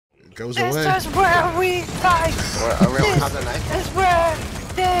goes away. This is where we fight. This is where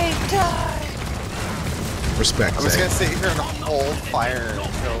they die. Respect. I'm just gonna sit here and hold fire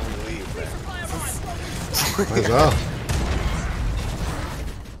until we leave. Might as well.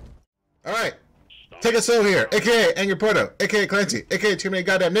 All right. Take us over here, a.k.a. Angry Porto, a.k.a. Clancy, a.k.a. Too Many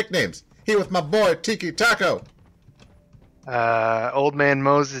Goddamn Nicknames. Here with my boy, Tiki Taco. Old Man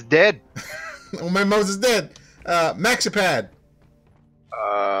Moses dead. Old Man Moses dead. Maxipad.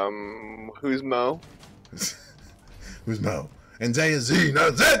 Who's Mo? Who's Mo? And Zay is Z,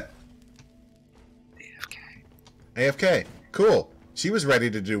 not Zed. AFK. Cool. She was ready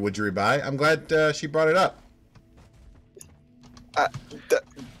to do Would You Rebuy. I'm glad she brought it up. But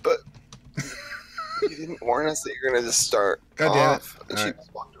you didn't warn us that you're gonna just start God damn off. it. And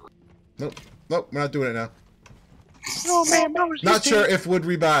Right. Nope, we're not doing it now. Not sure if Would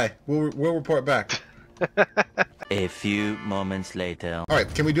Rebuy. We'll report back. A few moments later. All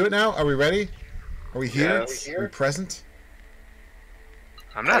right, can we do it now? Are we ready? Are we here? Yes. Are we present?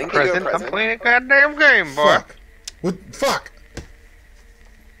 I'm I not think you're present. I'm present. playing a goddamn game, boy. Fuck. Fuck.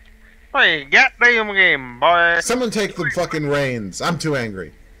 Play a goddamn game, boy. Someone take the fucking reins. I'm too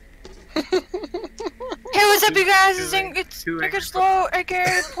angry. Hey, what's up, you guys? It's Nick Slow,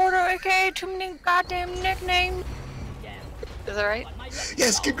 aka Porto, aka Too Many Goddamn Nicknames. Is that right?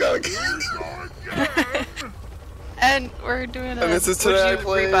 Yes, keep going. And we're doing a And this is Would today I You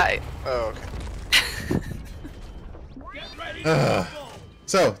played. Rebuy. Oh, okay.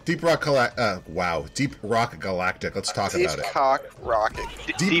 So, Deep Rock Deep Rock Galactic. Let's talk Deep about it. Cock Rocket.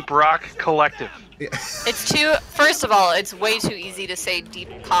 Deep Rock Collective. It's too. First of all, it's way too easy to say Deep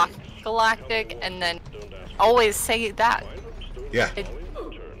Rock Galactic, and then always say that. Yeah.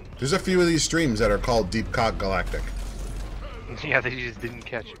 There's a few of these streams that are called Deep Cock Galactic. Yeah, they just didn't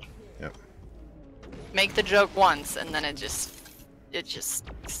catch it. Yep. Make the joke once, and then it just. Yep.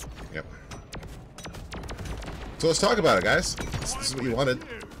 So let's talk about it, guys. This is what you wanted.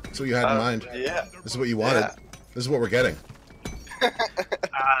 This is what you had in mind. Yeah. This is what you wanted. Yeah. This is what we're getting.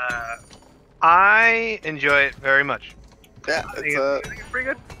 I enjoy it very much. Yeah, I think it's I think it's pretty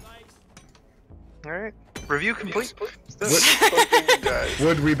good. All right, review complete. guys.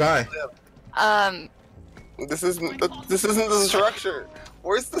 Would rebuy. This isn't the structure.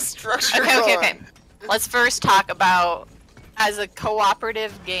 Where's the structure? Okay. Let's first talk about, as a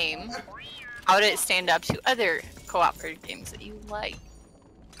cooperative game, how did it stand up to other cooperative games that you like?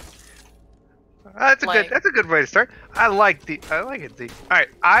 That's a good way to start. I like it. All right,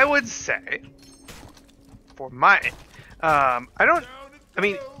 I would say for my I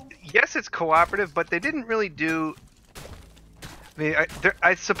mean, yes, it's cooperative, but they didn't really do. I mean,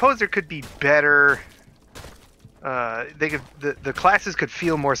 I suppose there could be better. The classes could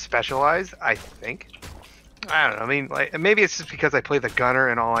feel more specialized. I think. I don't know. I mean, like, maybe it's just because I play the gunner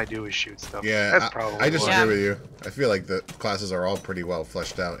and all I do is shoot stuff. Yeah, that's probably. I disagree Yeah. with you. I feel like the classes are all pretty well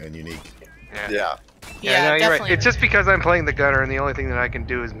fleshed out and unique. Yeah. Yeah, no, you're right. definitely. It's just because I'm playing the gunner, and the only thing that I can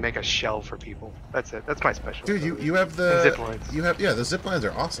do is make a shell for people. That's it. That's my special. Dude, you have the zip lines. The zip lines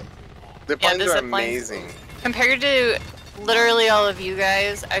are awesome. The Yeah, puns the are zip lines. amazing. Compared to literally all of you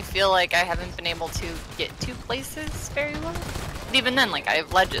guys, I feel like I haven't been able to get to places very well. But even then, like, I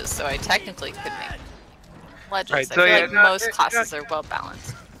have ledges, so I technically could make ledges. Right, I so feel yeah, like no, most yeah, classes are well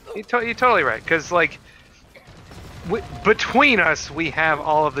balanced. You're totally right, because like between us, we have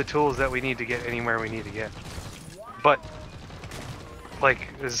all of the tools that we need to get anywhere we need to get. But like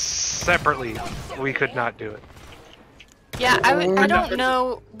separately, we could not do it. Yeah, I don't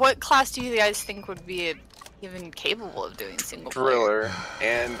know, what class do you guys think would be even capable of doing single player? Driller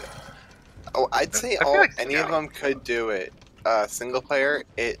and I'd say I feel like any of Scout. them could do it. Single player,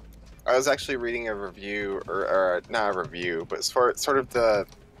 I was actually reading a review, or not a review, but sort of the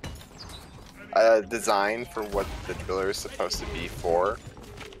design for what the driller is supposed to be for.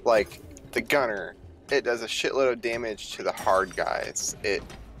 Like the gunner, it does a shitload of damage to the hard guys. It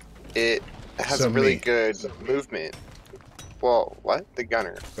has So a really me. good movement. Well, what? The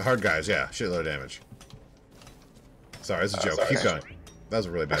gunner. The hard guys, yeah, shitload of damage. Sorry, it's a joke. sorry. Keep going. That was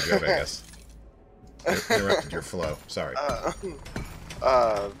a really bad joke, I guess. Interrupted your flow. Sorry.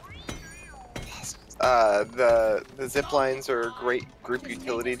 The zip lines are a great group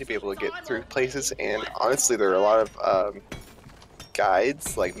utility to be able to get through places, and honestly, there are a lot of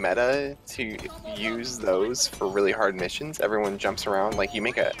guides, like meta, to use those for really hard missions. Everyone jumps around, like you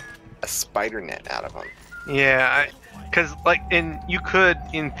make a spider net out of them. Yeah, because you could,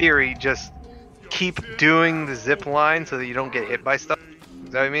 in theory, just keep doing the zip line so that you don't get hit by stuff.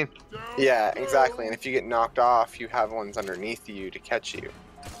 Is that what I mean? Yeah, exactly. And if you get knocked off, you have ones underneath you to catch you.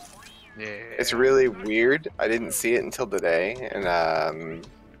 Yeah. It's really weird. I didn't see it until today, and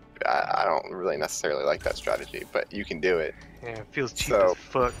I don't really necessarily like that strategy, but you can do it. Yeah, it feels cheap So- as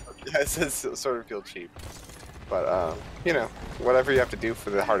fuck. Yes, it sort of feel cheap. But, you know, whatever you have to do for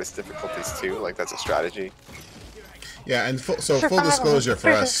the hardest difficulties too, like that's a strategy. Yeah, and full disclosure for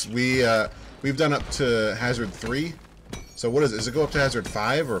us, we've done up to Hazard 3. So what is it? Does it go up to Hazard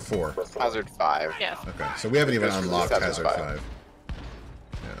 5 or 4? Hazard 5. Yeah. Okay, so we haven't even There's unlocked Hazard Hazard 5. 5.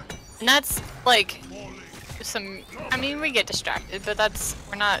 Yeah. And that's like I mean, we get distracted, but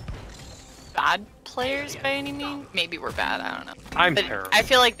we're not bad players by any means. Maybe we're bad, I don't know. I'm But terrible. I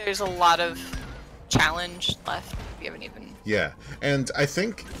feel like there's a lot of challenge left. We haven't even. Yeah, and I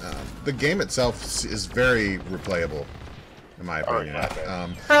think the game itself is very replayable, in my opinion.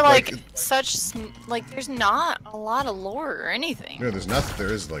 For like there's not a lot of lore or anything. no, there's nothing.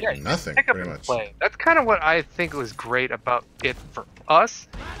 There is like nothing, Pick up pretty and much. play. That's kind of what I think was great about it for us,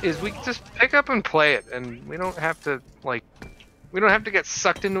 is we can just pick up and play it, and we don't have to get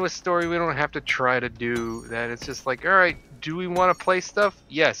sucked into a story. We don't have to try to do that. It's just like, all right, do we want to play stuff?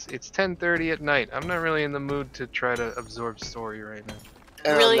 Yes, it's 10:30 at night. I'm not really in the mood to try to absorb story right now.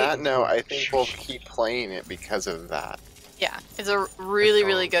 And Really- on that note, I think we'll keep playing it because of that. Yeah, it's a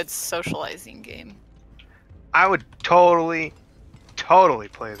really good socializing game. I would totally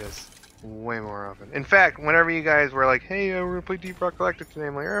play this way more often. In fact, whenever you guys were like, hey, we're gonna play Deep Rock Galactic today,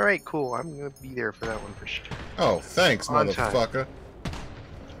 I'm like, alright, cool, I'm gonna be there for that one for sure. Oh, thanks, On time. motherfucker.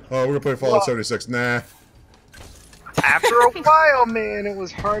 Oh, we're gonna play Fallout 76. Nah. After a while, man, it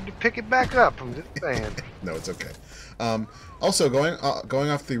was hard to pick it back up. I'm just saying. No, it's okay. Also, going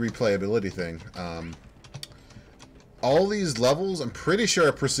off the replayability thing, all these levels, I'm pretty sure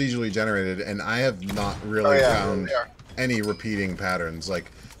are procedurally generated, and I have not really found they are. any repeating patterns.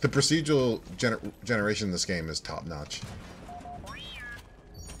 Like, the procedural generation in this game is top-notch. What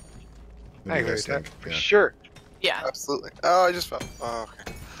do I you agree guys with that think? for Yeah. sure. Yeah. Absolutely. Oh, I just fell. Oh,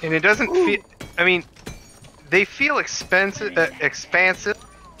 okay. And it doesn't feel. I mean, they feel expansive,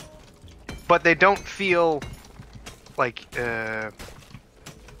 but they don't feel like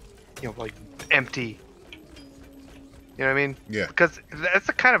like empty. You know what I mean? Yeah. Because that's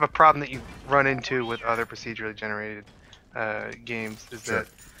the kind of a problem that you run into with other procedurally generated games, is Sure. that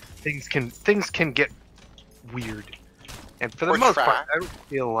things can get weird. And for the Or most part, track. I don't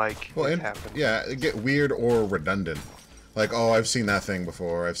feel like Well, it's and, happening. yeah, it get weird or redundant. Like, oh, I've seen that thing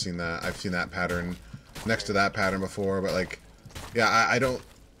before. I've seen that pattern next to that pattern before. But like, yeah, I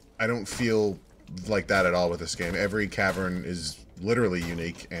don't feel like that at all with this game. Every cavern is literally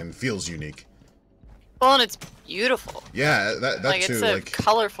unique and feels unique. Well, and it's beautiful. Yeah, that Like too. it's a Like,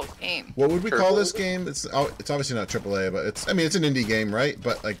 colorful game. what would we call Triple? this game? It's obviously not AAA, but it's it's an indie game, right?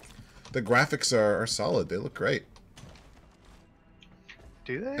 But like, the graphics are solid. They look great.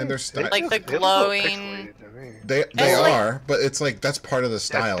 Do they? And they're sti- Like the They look glowing- pixelated to me. They It's like- are, but it's like that's part of the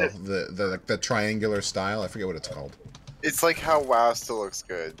style, the- the triangular style. I forget what it's called. It's like how WoW still looks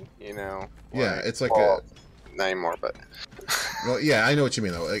good, you know? Yeah, it's like well, not anymore, but Well, yeah, I know what you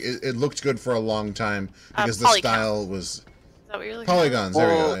mean though. Like, it looked good for a long time because the Polygons. style was Is that what you're looking polygons. There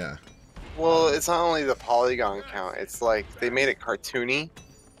we go. Well, Yeah, well, it's not only the polygon count. It's like they made it cartoony.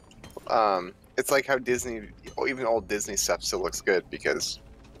 It's like how Disney, even old Disney stuff, still looks good because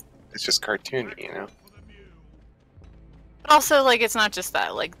it's just cartoony, you know. But also, like, it's not just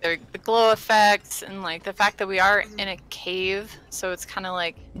that. Like, the glow effects and, like, the fact that we are in a cave. So it's kind of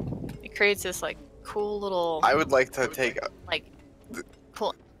like, it creates this, like, cool little, I would like to take like,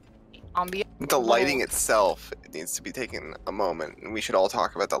 cool ambiance. the lighting itself. It needs to be taken a moment, and we should all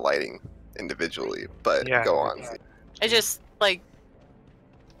talk about the lighting individually. But Yeah. go on. I just, like,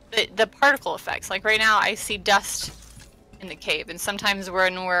 the particle effects. Like, right now, I see dust in the cave. And sometimes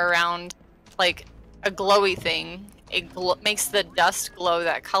when we're around, like, a glowy thing, it makes the dust glow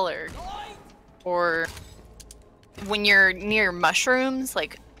that color. Or when you're near mushrooms,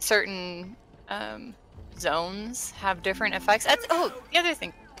 like, certain zones have different effects. That's, oh, the other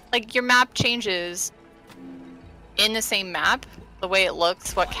thing. Like, your map changes in the same map, the way it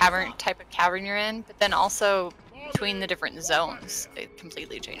looks, what cavern type of cavern you're in, but then also between the different zones, it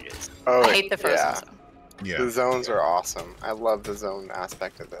completely changes. Oh, I hate the frozen yeah. zone. yeah, The zones are awesome. I love the zone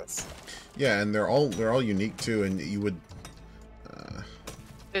aspect of this. yeah, and they're all unique too. And you would,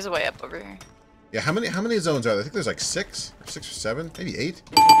 There's a way up over here. yeah. How many zones are there? I think there's like 6 or 7, maybe 8.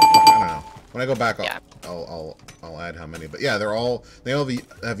 I don't know. When I go back, Yeah. I'll add how many. But yeah, they all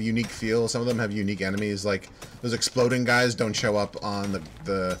have a unique feel. Some of them have unique enemies. Like those exploding guys don't show up on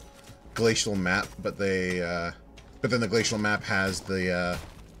the glacial map, but they but then the glacial map has the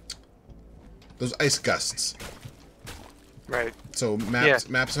those ice gusts. Right. So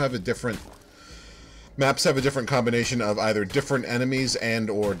maps have a different maps have a different combination of either different enemies and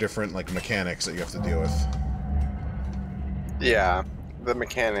or different like mechanics that you have to deal with. Yeah, the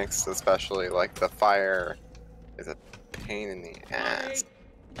mechanics, especially like the fire, is a pain in the ass.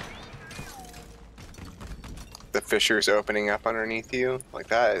 The fissures opening up underneath you, like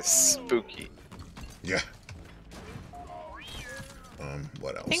that is spooky. Yeah.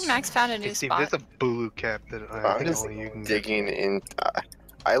 What else? I think Max found a Hey, new Steve, spot. there's a Bulu cap that I I'm think just only you can get. digging in.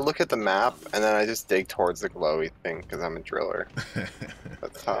 I look at the map and then I just dig towards the glowy thing because I'm a driller.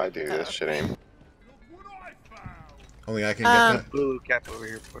 That's how I do this shit. Only I can get that. Bulu cap over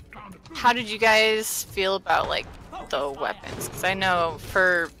here. How did you guys feel about like the weapons? Because I know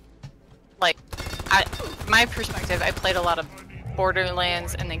for like my perspective, I played a lot of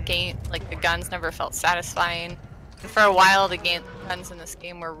Borderlands, and the game, like the guns, never felt satisfying. And for a while, the guns in this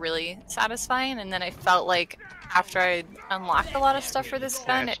game were really satisfying, and then I felt like after I unlocked a lot of stuff for this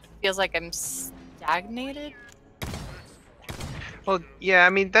gun, it feels like I'm stagnated. Well, yeah, I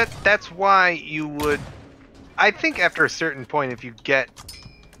mean that's why you would. I think after a certain point, if you get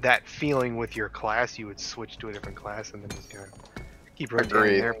that feeling with your class, you would switch to a different class and then just kind of keep rotating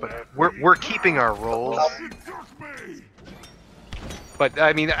Agreed. there. But we're keeping our roles. But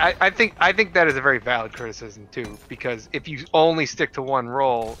I mean, I think that is a very valid criticism too, because if you only stick to one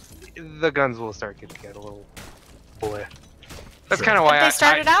role, the guns will start to get a little bleh. That's kind of why But they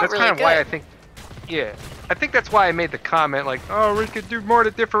started out that's really kind of why I good. think, yeah, I think that's why I made the comment like, oh, we could do more to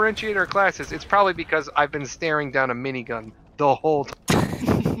differentiate our classes. It's probably because I've been staring down a minigun the whole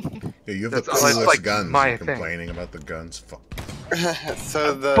time. Yeah, you have the That's coolest like guns. my You're thing. complaining about the guns. Fuck.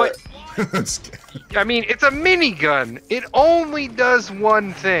 So the But Just kidding. I mean, it's a minigun. It only does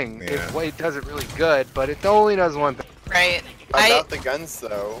one thing. Yeah. It does it really good, but it only does one thing. Right. about the guns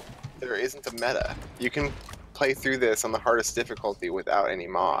though, there isn't a meta. You can play through this on the hardest difficulty without any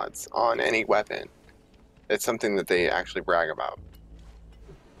mods on any weapon. It's something that they actually brag about.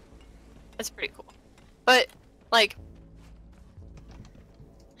 That's pretty cool. But like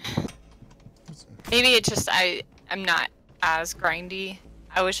maybe it's just I'm not as grindy.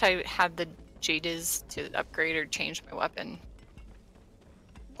 I wish I had the Jadis to upgrade or change my weapon.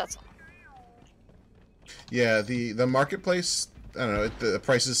 That's all. Yeah, the marketplace. I don't know. The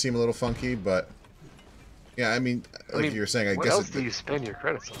prices seem a little funky, but yeah, I mean, like you were saying, I what guess. else do you spend your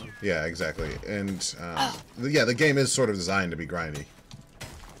credits on? Yeah, exactly. And yeah, the game is sort of designed to be grindy.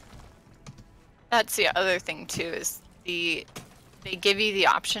 That's the other thing too, is they give you the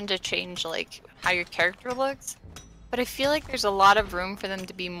option to change like how your character looks, but I feel like there's a lot of room for them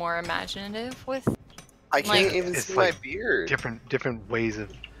to be more imaginative with. I can't Like- even It's see like my beard. Different ways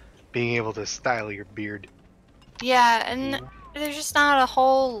of being able to style your beard. Yeah, and there's just not a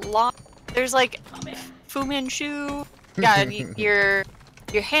whole lot. There's like Fu Manchu, got your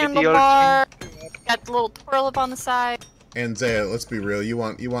handlebar, got the little twirl up on the side. And Zaya, let's be real. You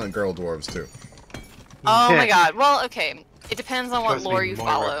want girl dwarves too. Oh my god. Well, okay. It depends on what Supposed to lore be you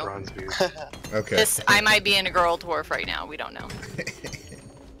Moira follow. Bronzebeard. Okay. I might be in a girl dwarf right now. We don't know.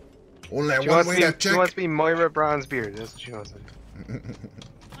 Only She one wants, way to to be, she wants check. to be Moira Bronzebeard. That's what she wants to do.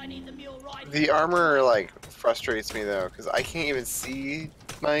 The armor like frustrates me though, because I can't even see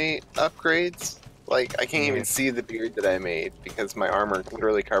my upgrades. Like I can't even see the beard that I made because my armor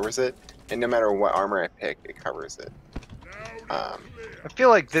literally covers it, and no matter what armor I pick, it covers it. I feel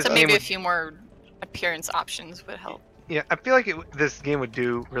like this So game maybe a would, few more appearance options would help. yeah, I feel like this game would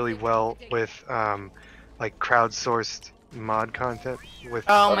do really well with like crowdsourced mod content with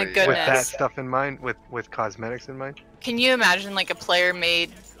Oh my With with that goodness. stuff in mind, with cosmetics in mind. Can you imagine like a player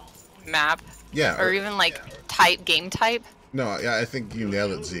made map Yeah. or even like game type? No, yeah, I think you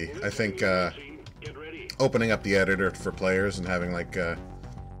nailed it, Z. I think opening up the editor for players and having like a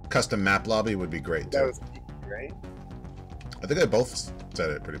custom map lobby would be great That too. was right. I think they both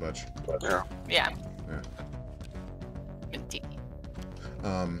said it pretty much. Yeah. Yeah.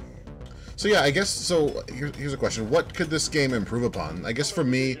 So yeah, I guess so. Here's a question: what could this game improve upon? I guess for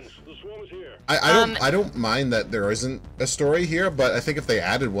me, I don't mind that there isn't a story here, but I think if they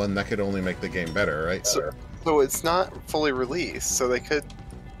added one, that could only make the game better, right? So it's not fully released, so they could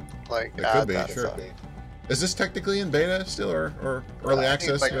like It add could be, that sure. stuff. Is this technically in beta still, or early I think access?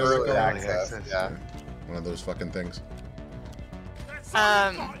 it's like What is it early called? access. access. Yeah. One of those fucking things.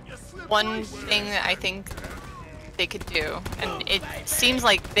 One thing that I think they could do, and it seems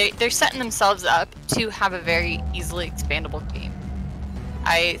like they're setting themselves up to have a very easily expandable game.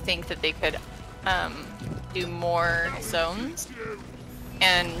 I think that they could do more zones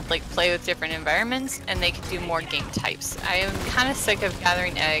and like play with different environments, and they could do more game types. I am kind of sick of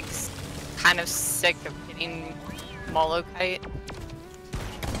gathering eggs, kind of sick of getting Molochite.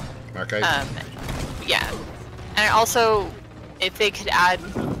 Okay. Yeah, and also if they could add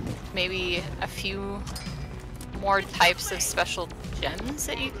maybe a few more types of special gems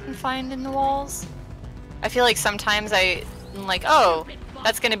that you can find in the walls. I feel like sometimes I'm like, oh,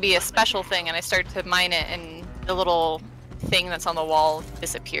 that's gonna be a special thing, and I start to mine it, and the little thing that's on the wall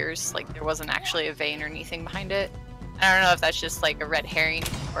disappears. Like there wasn't actually a vein or anything behind it. I don't know if that's just like a red herring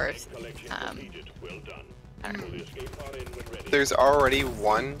or if, I don't know. There's already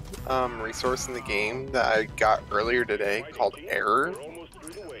one resource in the game that I got earlier today called Error.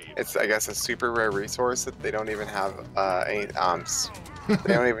 It's, I guess, a super rare resource that they don't even have any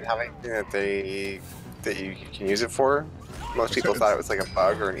they don't even have anything that you can use it for. Most people thought it was like a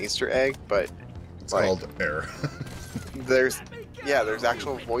bug or an Easter egg, but It's called Error. there's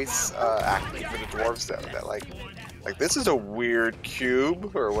actual voice acting for the dwarves though. That like this is a weird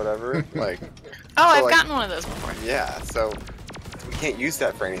cube or whatever. Like, Oh, I've like, gotten one of those before. yeah. So we can't use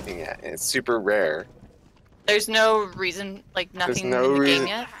that for anything yet, and it's super rare. There's no reason, like nothing There's no in the reason. game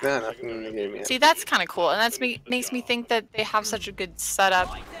yet. No, nothing in the game yet. See, that's kind of cool, and that's makes me think that they have such a good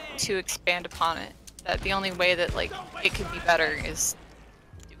setup to expand upon it. That the only way that like it could be better is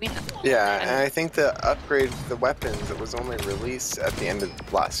doing that. Yeah, and I think the upgrade to the weapons that was only released at the end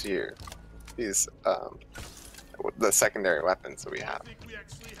of last year. These the secondary weapons that we have.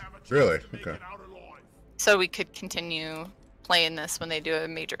 Really? Okay. So we could continue playing this when they do a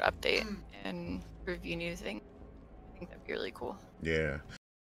major update and review new things. I think that'd be really cool. Yeah.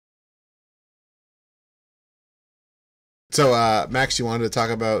 So, Max, you wanted to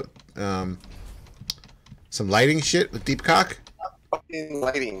talk about some lighting shit with Deep Cock? Fucking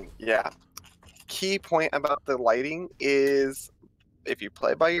lighting, yeah. Key point about the lighting is if you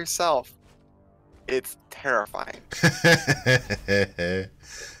play by yourself, it's terrifying.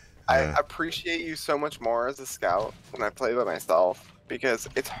 I appreciate you so much more as a scout when I play by myself because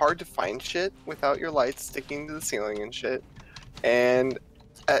it's hard to find shit without your lights sticking to the ceiling and shit. And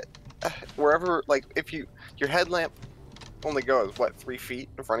wherever, like, if your headlamp only goes, what, 3 feet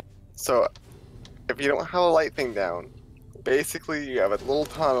in front of you? So if you don't have a light thing down, basically you have a little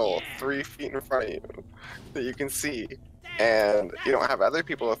tunnel 3 feet in front of you that you can see, and you don't have other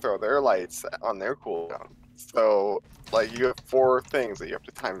people to throw their lights on their cooldown. So, like, you have 4 things that you have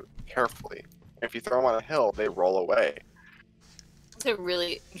to time carefully. If you throw them on a hill, they roll away. That's a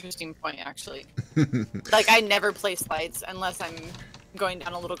really interesting point, actually. Like, I never place lights unless I'm going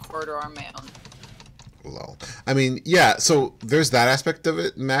down a little corridor on my own. Lol. I mean, yeah, so there's that aspect of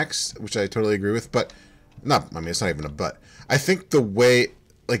it, Max, which I totally agree with, but it's not even a but. I think the way,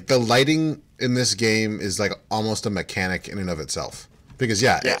 like, the lighting in this game is, like, almost a mechanic in and of itself. Because,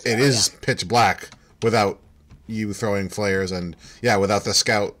 it is pitch black without you throwing flares, and, without the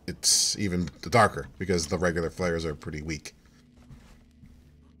scout, it's even darker, because the regular flares are pretty weak.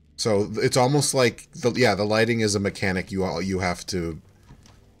 So it's almost like, the lighting is a mechanic you have to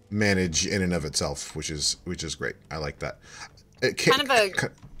manage in and of itself, which is great. I like that.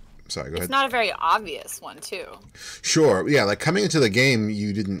 Sorry, go ahead. It's not a very obvious one, too. Sure, yeah, like coming into the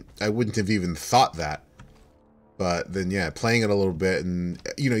game, I wouldn't have even thought that. But then, playing it a little bit, and,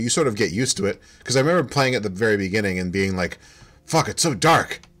 you sort of get used to it. Because I remember playing at the very beginning and being like, fuck, it's so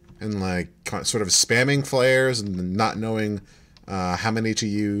dark. And, like, sort of spamming flares and not knowing how many to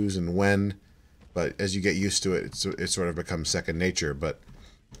use and when. But as you get used to it, it sort of becomes second nature. But,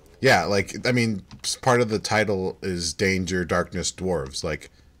 yeah, like, I mean, part of the title is Danger, Darkness, Dwarves. Like,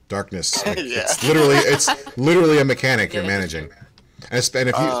 darkness, like, it's literally a mechanic you're managing. And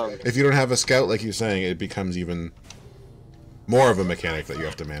if you don't have a scout, like you're saying, it becomes even more of a mechanic that you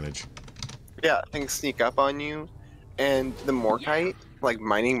have to manage. Yeah, things sneak up on you, and the Morkite, like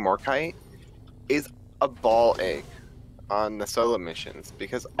mining Morkite, is a ball ache on the solo missions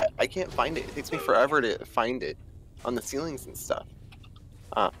because I can't find it. It takes me forever to find it on the ceilings and stuff.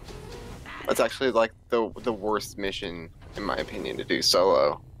 That's actually like the worst mission, in my opinion, to do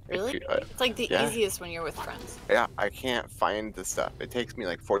solo. Really? It's like the easiest when you're with friends. Yeah, I can't find the stuff. It takes me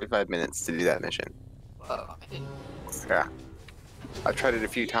like 45 minutes to do that mission. Whoa, I didn't. Yeah. I've tried it a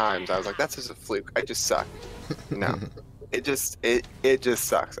few times. I was like, that's just a fluke. I just suck. No. it just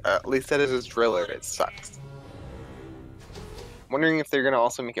sucks. At least that is a driller. It sucks. Wondering if they're going to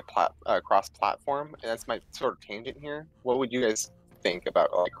also make it cross-platform, and that's my sort of tangent here. What would you guys think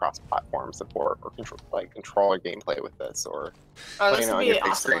about like cross-platform support or controller gameplay with this, or this would be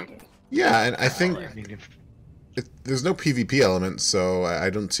awesome. Yeah, and I think there's no PvP element, so I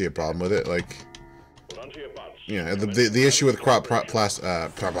don't see a problem with it. Like, the issue with English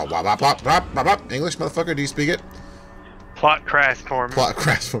motherfucker, do you speak it? Plot crash form.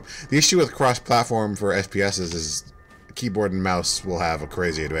 The issue with cross-platform for FPSs keyboard and mouse will have a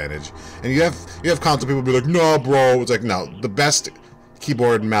crazy advantage. And you have console people be like, no, bro. It's like, no, the best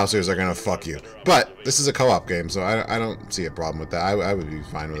keyboard and mousers are gonna fuck you. But this is a co-op game, so I don't see a problem with that. I would be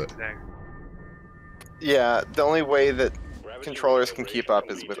fine with it. Yeah, the only way that controllers can keep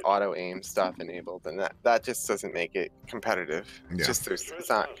up is with auto aim stuff enabled, and that just doesn't make it competitive. Yeah. It's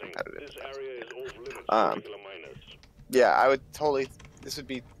not competitive. Yeah, I would totally. This would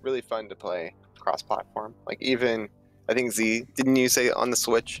be really fun to play cross-platform. Like even, I think Z, didn't you say on the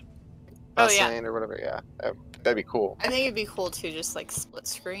Switch? Oh yeah. Or whatever. Yeah, that'd be cool. I think it'd be cool too, just like split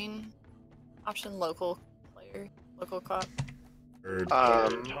screen option, local co-op. You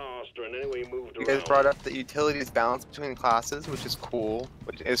guys brought up the utilities balance between classes, which is cool,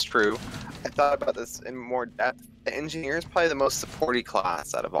 which is true. I thought about this in more depth. The engineer is probably the most supporty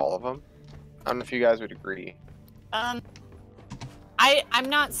class out of all of them. I don't know if you guys would agree. I'm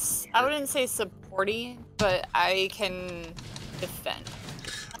not. I wouldn't say supporty, but I can defend.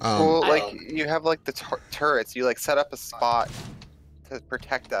 Well, like you have like the turrets. You like set up a spot to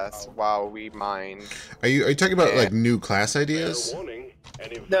protect us while we mine. Are you talking about like new class ideas?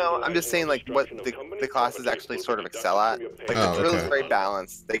 No, I'm just saying like what the classes actually sort of excel at. Like the drill is very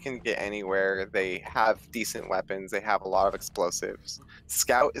balanced. They can get anywhere. They have decent weapons. They have a lot of explosives.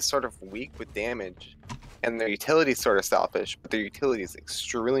 Scout is sort of weak with damage, and their utility is sort of selfish, but their utility is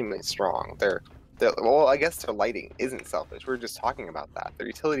extremely strong. Well, I guess their lighting isn't selfish. We were just talking about that. Their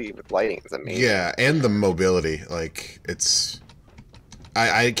utility with lighting is amazing. Yeah, and the mobility, like it's.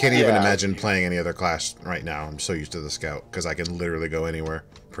 I can't even imagine playing any other class right now. I'm so used to the Scout because I can literally go anywhere,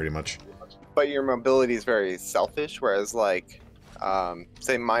 pretty much. But your mobility is very selfish, whereas like,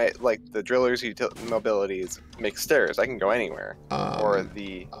 say the driller's mobilities make stairs. I can go anywhere. Or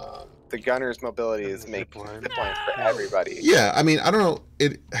the gunner's mobilities make zipline for everybody. Yeah, I mean, I don't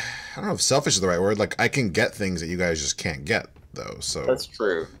know if selfish is the right word. Like, I can get things that you guys just can't get, though. So that's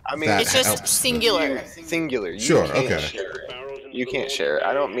true. I mean, it's just singular. Singular. Sure. Okay. You can't share it.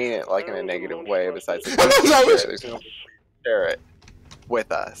 I don't mean it like in a negative way. Besides, there's no share it with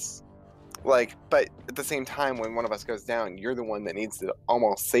us. Like, but at the same time, when one of us goes down, you're the one that needs to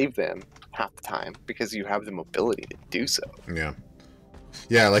almost save them half the time because you have the mobility to do so. Yeah.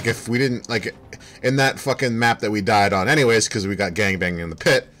 Yeah, like if we didn't, like, in that fucking map that we died on anyways, because we got gangbanged in the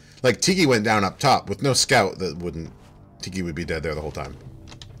pit, like, Tiki went down up top with no Scout Tiki would be dead there the whole time.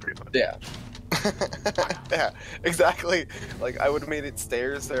 Pretty much. Yeah. Yeah, exactly. Like, I would have made it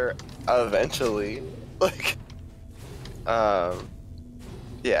stairs there eventually. Like,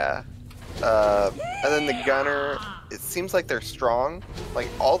 yeah. And then the gunner, it seems like they're strong. Like,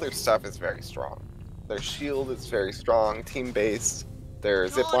 all their stuff is very strong. Their shield is very strong, team-based. Their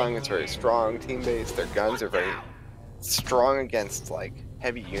zipline is very strong, team-based. Their guns are very strong against, like,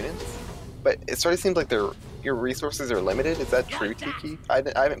 heavy units. But it sort of seems like your resources are limited. Is that true, Tiki? I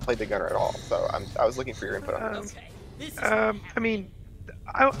haven't played the gunner at all, so I was looking for your input on this. I mean,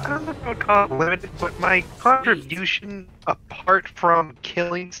 I don't know if I would call it limited, but my contribution apart from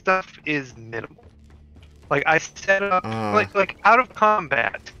killing stuff is minimal. Like, I set up, like out of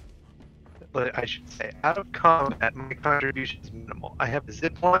combat, I should say, out of combat, my contribution is minimal. I have a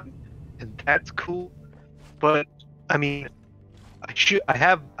zipline, and that's cool, but, I mean, I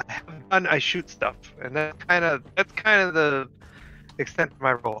have a gun, I shoot stuff, and that's kind of the extent of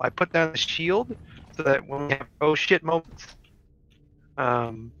my role. I put down the shield so that when we have oh shit moments,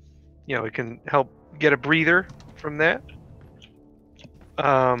 you know, it can help get a breather from that.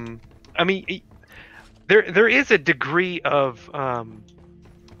 I mean, there is a degree of,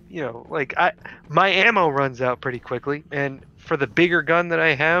 you know, like my ammo runs out pretty quickly, and for the bigger gun that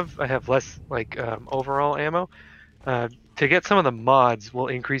I have less like overall ammo. To get some of the mods will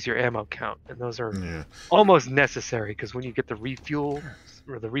increase your ammo count, and those are almost necessary because when you get the refuel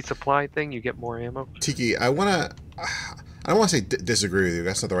or the resupply thing, you get more ammo. Tiki, I don't want to say disagree with you.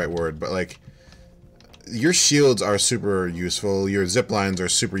 That's not the right word, but like your shields are super useful, your zip lines are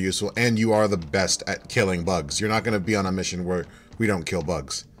super useful, and you are the best at killing bugs. You're not going to be on a mission where we don't kill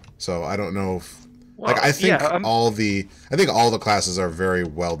bugs. So I don't know if I think all the classes are very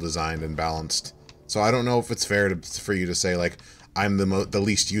well designed and balanced. So I don't know if it's fair for you to say like I'm the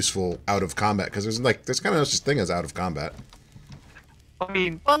least useful out of combat because there's kind of no such thing as out of combat. I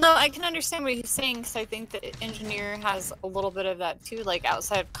mean, well, no, I can understand what he's saying because I think the engineer has a little bit of that too. Like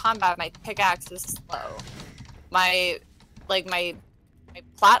outside of combat, my pickaxe is slow. My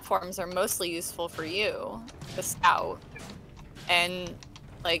platforms are mostly useful for you, the Scout, and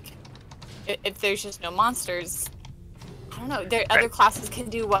like if there's just no monsters. I don't know. Other classes can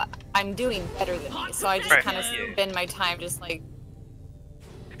do what I'm doing better than me, so I just kind of spend my time just like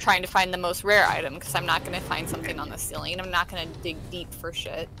trying to find the most rare item because I'm not going to find something on the ceiling. I'm not going to dig deep for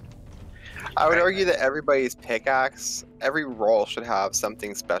shit. I would argue that everybody's pickaxe, every role should have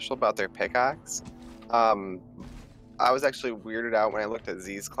something special about their pickaxe. I was actually weirded out when I looked at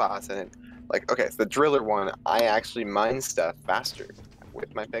Z's class and it, like, okay, so the driller one, I actually mine stuff faster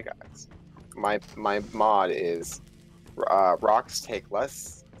with my pickaxe. My mod is rocks take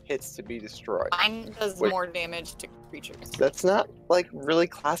less hits to be destroyed. Mine does more damage to creatures. That's not like really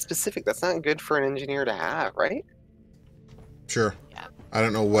class specific. That's not good for an engineer to have, right? Sure. Yeah. I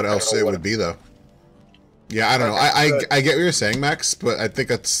don't know what else it would be though. Yeah, I don't know. I get what you're saying, Max, but I think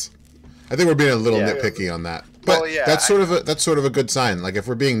we're being a little nitpicky on that. But that's sort of a good sign. Like if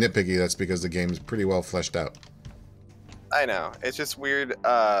we're being nitpicky, that's because the game's pretty well fleshed out. I know. It's just weird.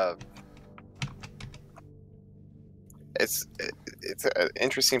 It's an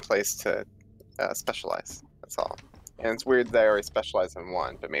interesting place to specialize. That's all. And it's weird they already specialize in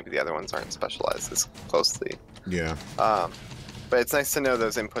one, but maybe the other ones aren't specialized as closely. Yeah. But it's nice to know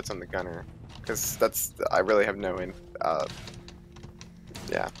those inputs on the gunner, because I really have no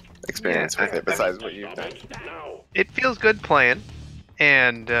experience with it besides what you've done. It feels good playing,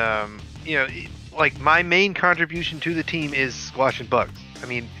 and like my main contribution to the team is squashing bugs. I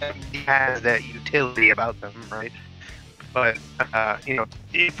mean, it has that utility about them, right? But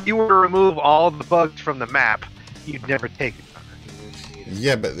if you were to remove all the bugs from the map, you'd never take it.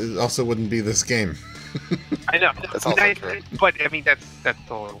 Yeah, but it also wouldn't be this game. I know. That's also true. But I mean, that's the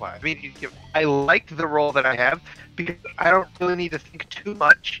whole why. I mean, I like the role that I have because I don't really need to think too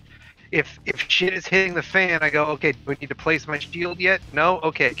much. If shit is hitting the fan, I go, okay, do I need to place my shield yet? No?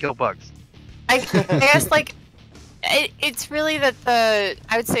 Okay, kill bugs. I guess it's really that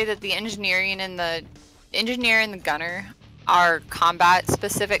I would say that the engineer and the gunner are combat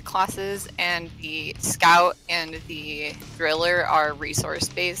specific classes, and the scout and the driller are resource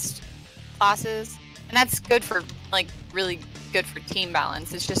based classes, and that's good for really good for team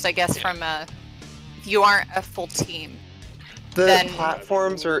balance. It's just, I guess, if you aren't a full team. The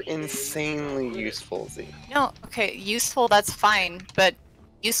platforms are insanely useful, Z. No, okay, useful, that's fine, but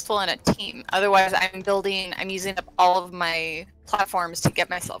useful in a team. Otherwise, I'm using up all of my platforms to get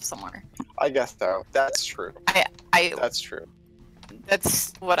myself somewhere. I guess so. That's true. That's true.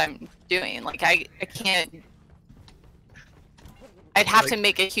 That's what I'm doing. Like, I can't... I'd have to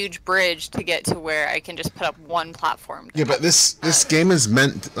make a huge bridge to get to where I can just put up one platform. Yeah, but this game is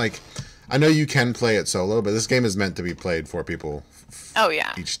meant, I know you can play it solo, but this game is meant to be played for people. Oh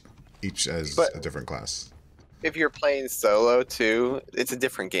yeah. Each as a different class. If you're playing solo too, it's a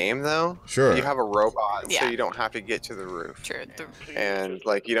different game though. Sure. You have a robot, so you don't have to get to the roof. True. And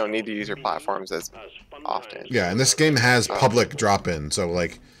you don't need to use your platforms as often. Yeah, and this game has public drop-in, so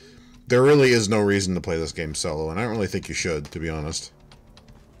there really is no reason to play this game solo, and I don't really think you should, to be honest.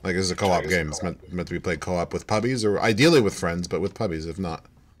 This is a co-op game. It's meant to be played co-op with puppies, or ideally with friends, but with puppies if not.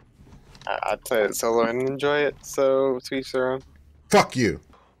 I'd play it solo and enjoy it, so to each their own. Fuck you.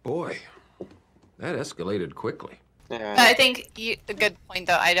 Boy, that escalated quickly. Yeah. I think a good point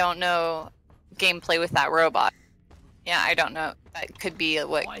though. I don't know gameplay with that robot. Yeah, I don't know. That could be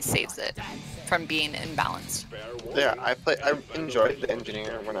what saves it from being imbalanced. Yeah, I enjoyed the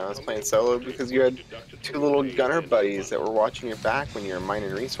engineer when I was playing solo because you had two little gunner buddies that were watching your back when you were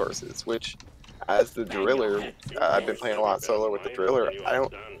mining resources. Which, as the driller, I've been playing a lot solo with the driller.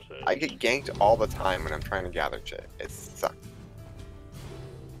 I get ganked all the time when I'm trying to gather shit. It sucks.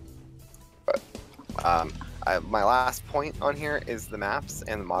 But my last point on here is the maps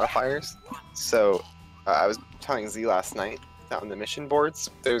and the modifiers. So I was telling Z last night that on the mission boards,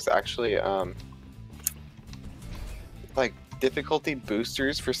 there's actually difficulty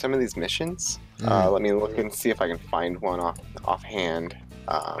boosters for some of these missions. Let me look and see if I can find one offhand.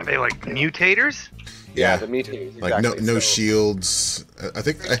 Are they mutators? Yeah, the mutators. Exactly. No shields. I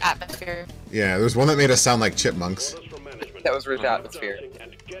think. Atmosphere. Yeah, there's one that made us sound like chipmunks. That was Rich Atmosphere.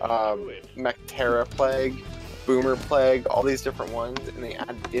 Mectera Plague, Boomer Plague, all these different ones, and they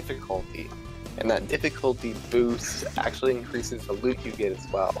add difficulty. And that difficulty boost actually increases the loot you get as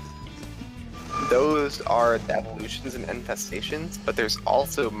well. Those are the evolutions and infestations, but there's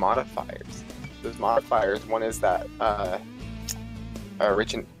also modifiers. Those modifiers, one is that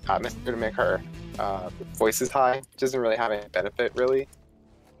rich in atmosphere to make our voices high. It doesn't really have any benefit, really.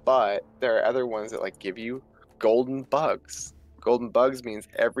 But there are other ones that give you golden bugs. Golden bugs means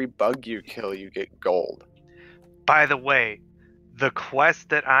every bug you kill, you get gold. By the way, the quest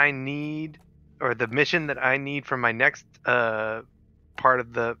that I need, or the mission that I need for my next part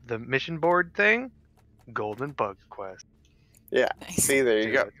of the mission board thing, golden bug quest. Yeah. Nice. See, there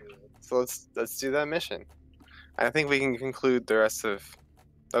you go. So let's do that mission. I think we can conclude the rest of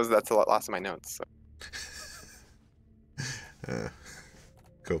That's the last of my notes. So.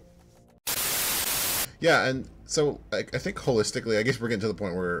 Cool. Yeah, and so I think holistically, I guess we're getting to the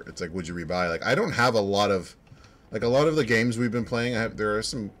point where it's like, would you rebuy? Like, I don't have a lot of the games we've been playing. There are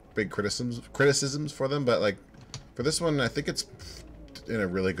some big criticisms for them, but like for this one, I think it's in a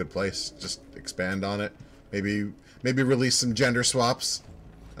really good place. Just expand on it. Maybe release some gender swaps.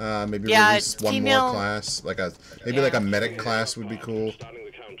 Maybe release one female... more class. Like a medic class would be cool.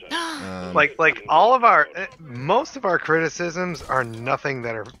 Like all of our most of our criticisms are nothing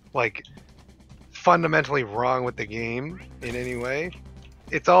that are like fundamentally wrong with the game in any way.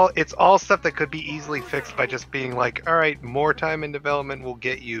 It's all stuff that could be easily fixed by just being like, all right, more time in development will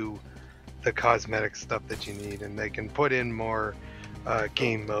get you the cosmetic stuff that you need, and they can put in more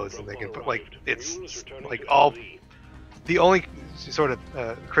game modes, and they can put it's like all the only sort of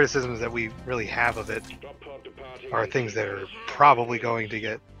criticisms that we really have of it are things that are probably going to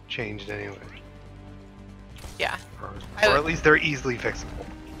get changed anyway. Yeah. Or at least they're easily fixable.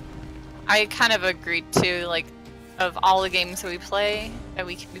 I kind of agreed to, like, of all the games that we play that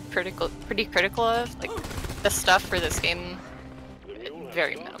we can be pretty critical of, like, the stuff for this game,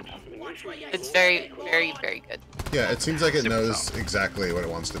 very minimal. It's very, very, very good. Yeah, it seems like it knows exactly what it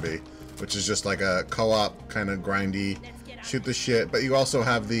wants to be, which is just like a co-op kind of grindy, shoot the shit, but you also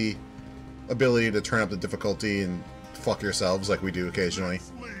have the ability to turn up the difficulty and fuck yourselves like we do occasionally.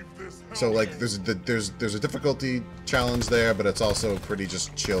 So like there's a difficulty challenge there, but it's also pretty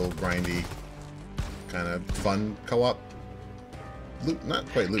just chill, grindy, kind of fun co-op. Not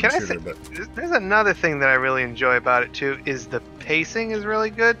quite loot shooter, but there's another thing that I really enjoy about it too, is the pacing is really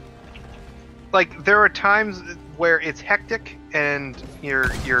good. Like there are times where it's hectic and you're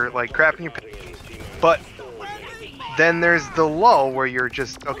like crapping your pants, but then there's the lull where you're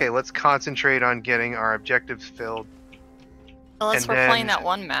just, okay, let's concentrate on getting our objectives filled. Unless we're playing that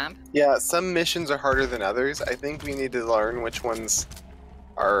one map. Yeah, some missions are harder than others. I think we need to learn which ones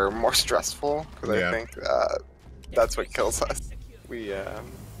are more stressful, because I think that's what kills us. Yeah.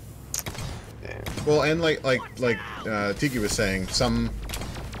 Well, and like Tiki was saying,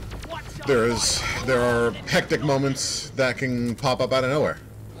 there are hectic moments that can pop up out of nowhere,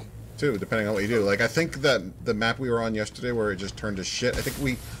 too, depending on what you do. Like I think that the map we were on yesterday, where it just turned to shit, I think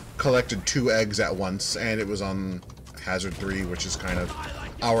we collected 2 eggs at once, and it was on Hazard 3, which is kind of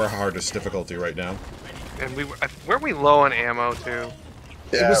our hardest difficulty right now. And weren't we low on ammo too?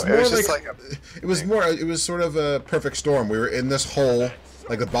 Yeah, it was sort of a perfect storm. We were in this hole,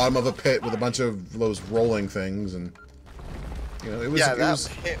 like the bottom of a pit with a bunch of those rolling things, and you know, that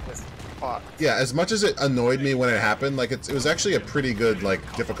pit was fucked. Yeah, as much as it annoyed me when it happened, like it was actually a pretty good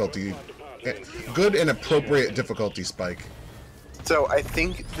difficulty, good and appropriate difficulty spike. So I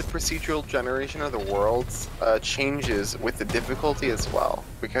think the procedural generation of the worlds changes with the difficulty as well.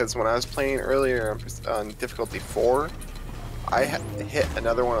 Because when I was playing earlier on difficulty 4, I hit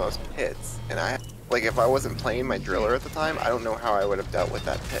another one of those pits, and if I wasn't playing my driller at the time, I don't know how I would have dealt with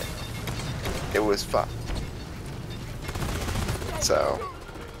that pit. It was fucked. So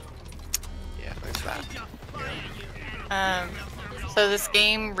yeah, there's that. So this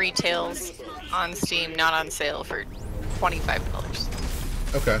game retails on Steam, not on sale, for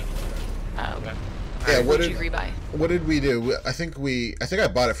 $25. Okay. Yeah, what did you rebuy? What did we do? I think I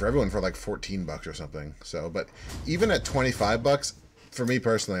bought it for everyone for like $14 or something. So, but even at $25, for me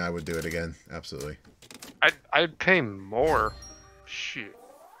personally, I would do it again. Absolutely. I'd pay more. Shit.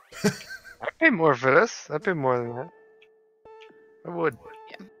 I'd pay more for this. I'd pay more than that. I would.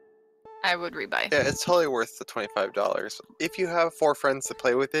 Yeah. I would rebuy. Yeah, it's totally worth the $25. If you have 4 friends to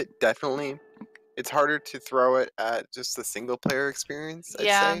play with it, definitely. It's harder to throw it at just the single player experience, I'd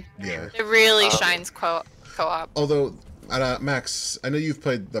say. Yeah. It really shines co-op. Although, Max, I know you've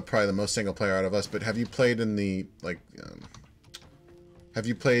played probably the most single player out of us, but have you played in the have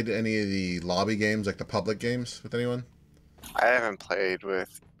you played any of the lobby games, like the public games, with anyone? I haven't played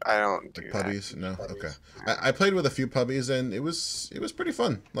with. I don't do pubbies. That. No, okay. I played with a few pubbies, and it was pretty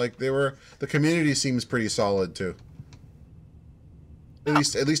fun. Like the community seems pretty solid too. At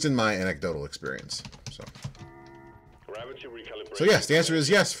least in my anecdotal experience. So yes, the answer is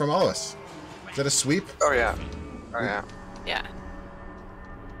yes from all of us. Is that a sweep? Oh yeah. Oh yeah. Yeah.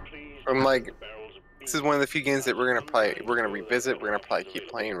 I'm like, this is one of the few games that we're gonna play. We're gonna revisit. We're gonna probably keep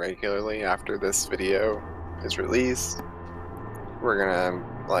playing regularly after this video is released. We're gonna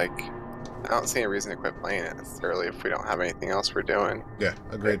I don't see any reason to quit playing it necessarily if we don't have anything else we're doing. Yeah,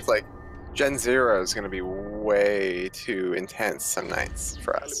 agreed. It's like Gen 0 is gonna be way too intense some nights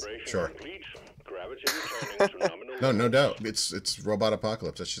for us. Sure. No doubt. It's robot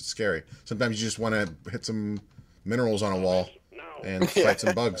apocalypse. That shit's scary. Sometimes you just want to hit some minerals on a wall and fight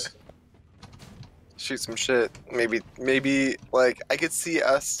some bugs. Shoot some shit. Maybe like I could see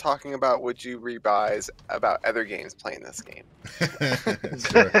us talking about would you rebuys about other games playing this game.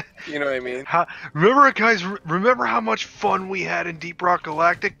 Sure. You know what I mean? Remember, guys? Remember how much fun we had in Deep Rock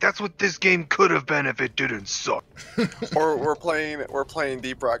Galactic? That's what this game could have been if it didn't suck. Or we're playing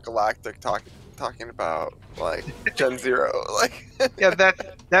Deep Rock Galactic talking about like Gen Zero. Like Yeah,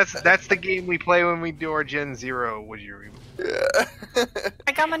 that's the game we play when we do our Gen Zero. Would you? yeah.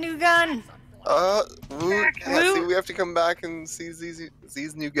 I got my new gun. See, we have to come back and see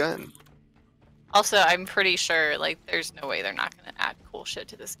Z's new gun. Also, I'm pretty sure like there's no way they're not going to add cool shit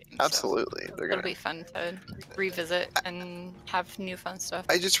to this game. Absolutely, So they're it'll gonna. be fun to revisit and have new fun stuff.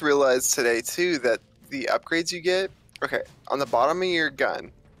 I just realized today too that the upgrades you get. Okay, on the bottom of your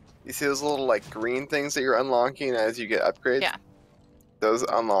gun, you see those little like green things that you're unlocking as you get upgrades. Yeah. Those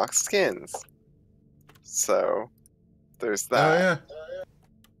unlock skins. So there's Oh that. yeah.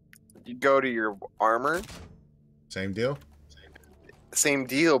 You go to your armor, Same deal. same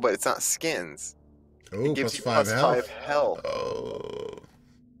deal, but it's not skins. Oh, It gives plus you 5 plus health. 5 health. Oh.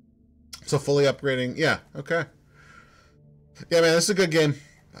 So fully upgrading. Yeah. Okay. Yeah, man, this is a good game.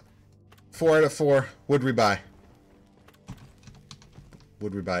 4 out of 4. Would rebuy.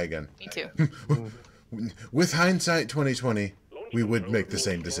 Would rebuy again. Me too. With hindsight 2020, we would make the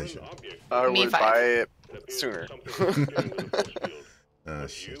same decision. I Me would 5. buy it sooner. Oh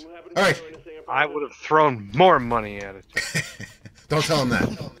shit. All right. I would have thrown more money at it. Don't tell him that.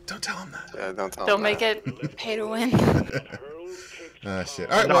 Don't tell him that. Yeah, don't tell Don't them make that. it pay to win. Ah shit.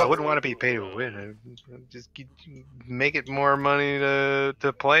 All right. No, I Well, wouldn't want to be pay to win. Just make it more money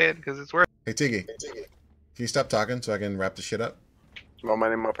to play it because it's worth. hey Tiggy, can you stop talking so I can wrap the shit up? More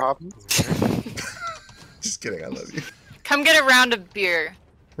money, more problems. Just kidding. I love you. Come get a round of beer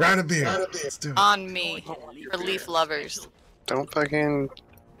Round of beer. Let's do it. on me for leaf lovers. Don't fucking.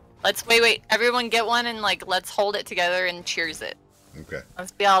 Let's wait. Everyone get one and like let's hold it together and cheers it. Okay.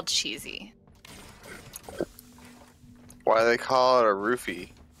 Let's be all cheesy. Why do they call it a roofie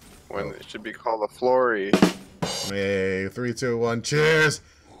when it should be called a floory? Hey, 3, 2, 1. Cheers.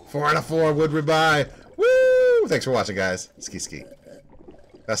 4 out of 4. Would rebuy. Woo! Thanks for watching, guys. Ski ski.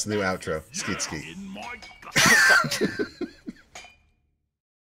 That's the new outro. Skeet skeet.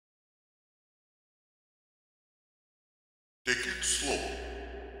 Take it slow.